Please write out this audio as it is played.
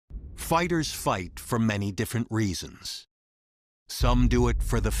Fighters fight for many different reasons. Some do it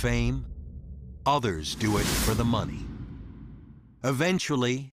for the fame, others do it for the money.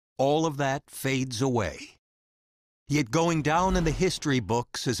 Eventually, all of that fades away. Yet going down in the history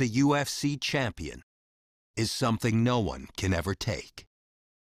books as a UFC champion is something no one can ever take.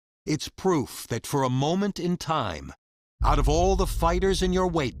 It's proof that for a moment in time, out of all the fighters in your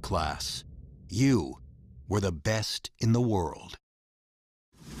weight class, you were the best in the world.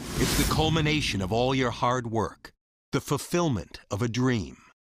 It's the culmination of all your hard work, the fulfillment of a dream.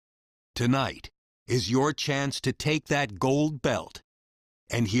 Tonight is your chance to take that gold belt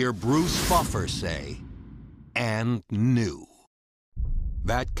and hear Bruce Buffer say, "And new."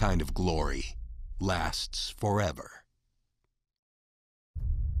 That kind of glory lasts forever.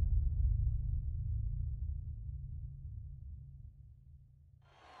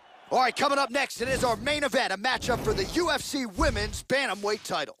 All right, coming up next, it is our main event, a matchup for the UFC Women's Bantamweight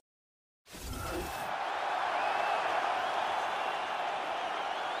title.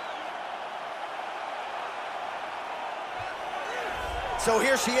 So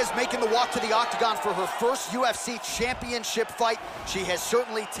here she is making the walk to the octagon for her first UFC championship fight. She has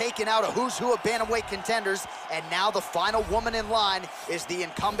certainly taken out a who's who of bantamweight contenders, and now the final woman in line is the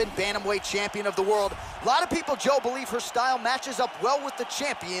incumbent bantamweight champion of the world. A lot of people, Joe, believe her style matches up well with the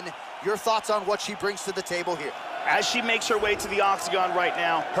champion. Your thoughts on what she brings to the table here? As she makes her way to the octagon right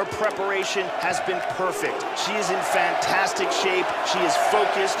now, her preparation has been perfect. She is in fantastic shape, she is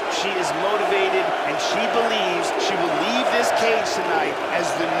focused, she is motivated, and she believes she will leave this cage tonight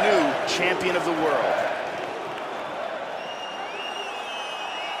as the new champion of the world.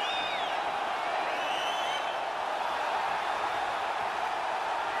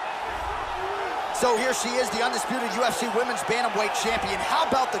 So here she is, the undisputed UFC Women's Bantamweight Champion. How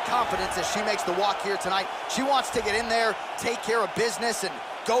about the confidence as she makes the walk here tonight? She wants to get in there, take care of business, and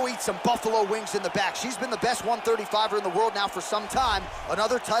go eat some buffalo wings in the back. She's been the best 135er in the world now for some time.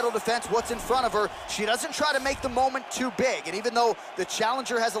 Another title defense, what's in front of her? She doesn't try to make the moment too big. And even though the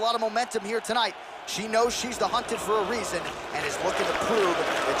challenger has a lot of momentum here tonight, she knows she's the hunted for a reason and is looking to prove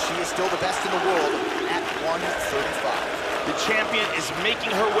that she is still the best in the world at 135. The champion is making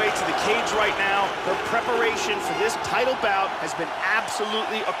her way to the cage right now. Her preparation for this title bout has been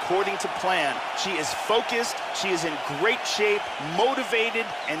absolutely according to plan. She is focused, she is in great shape, motivated,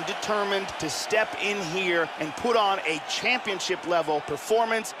 and determined to step in here and put on a championship-level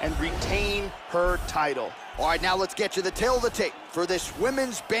performance and retain her title. All right, now let's get you the tail of the tape for this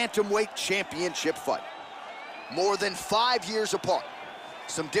Women's Bantamweight Championship fight. More than 5 years apart.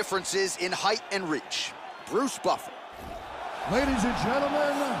 Some differences in height and reach. Bruce Buffer. Ladies and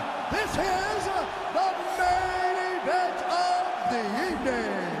gentlemen, this is the main event of the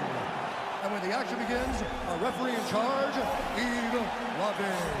evening. And when the action begins, our referee in charge, Yves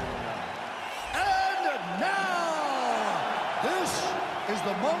Lavigne. And now, this is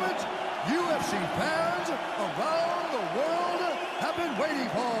the moment UFC fans around the world have been waiting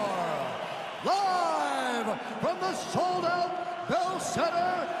for. Live from the sold-out Bell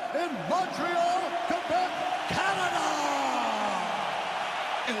Center in Montreal, Quebec, Canada.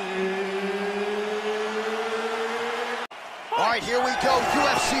 All right, here we go.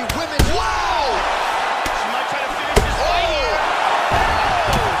 UFC Women's. Wow! She might try to finish this fight here.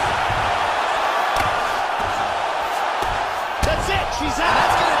 That's it. She's out.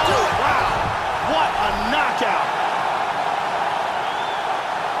 That's gonna do it. Wow! What a knockout!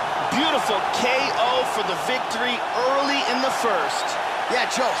 Beautiful KO for the victory early in the first. Yeah,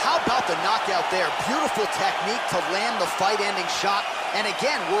 Joe, how about the knockout there? Beautiful technique to land the fight-ending shot. And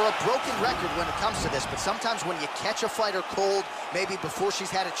again, we're a broken record when it comes to this, but sometimes when you catch a fighter cold, maybe before she's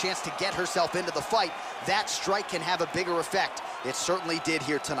had a chance to get herself into the fight, that strike can have a bigger effect. It certainly did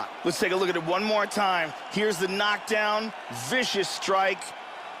here tonight. Let's take a look at it one more time. Here's the knockdown, vicious strike.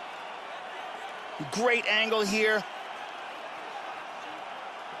 Great angle here.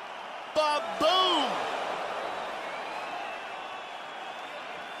 Ba-boom!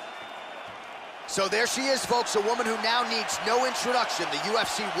 So there she is, folks, a woman who now needs no introduction, the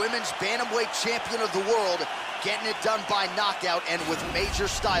UFC Women's Bantamweight Champion of the world, getting it done by knockout and with major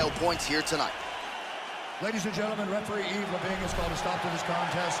style points here tonight. Ladies and gentlemen, referee Yves Lavigne has called a stop to this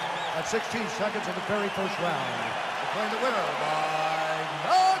contest at 16 seconds of the very first round, declaring the winner by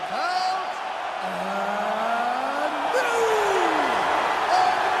knockout and new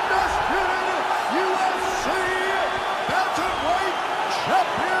undisputed UFC Bantamweight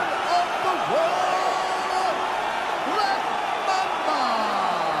Champion of the world, Black Mamba.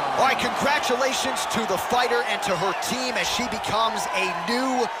 All right, congratulations to the fighter and to her team as she becomes a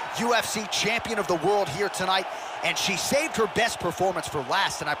new UFC champion of the world here tonight, and she saved her best performance for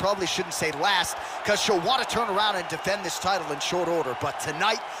last, and I probably shouldn't say last because she'll want to turn around and defend this title in short order. But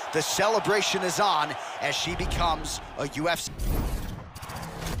tonight, the celebration is on as she becomes a UFC.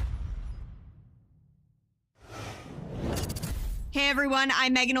 Hey everyone,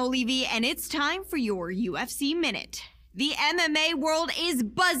 I'm Megan O'Leary, and it's time for your UFC Minute. The MMA world is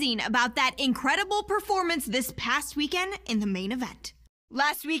buzzing about that incredible performance this past weekend in the main event.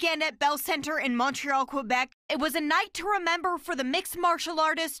 Last weekend at Bell Center in Montreal, Quebec, it was a night to remember for the mixed martial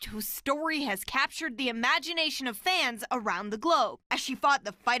artist whose story has captured the imagination of fans around the globe as she fought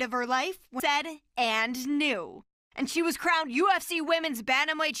the fight of her life, said and knew. And she was crowned UFC Women's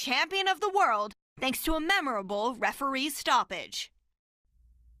Bantamweight Champion of the World thanks to a memorable referee stoppage.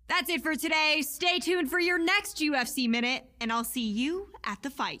 That's it for today. Stay tuned for your next UFC Minute, and I'll see you at the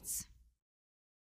fights.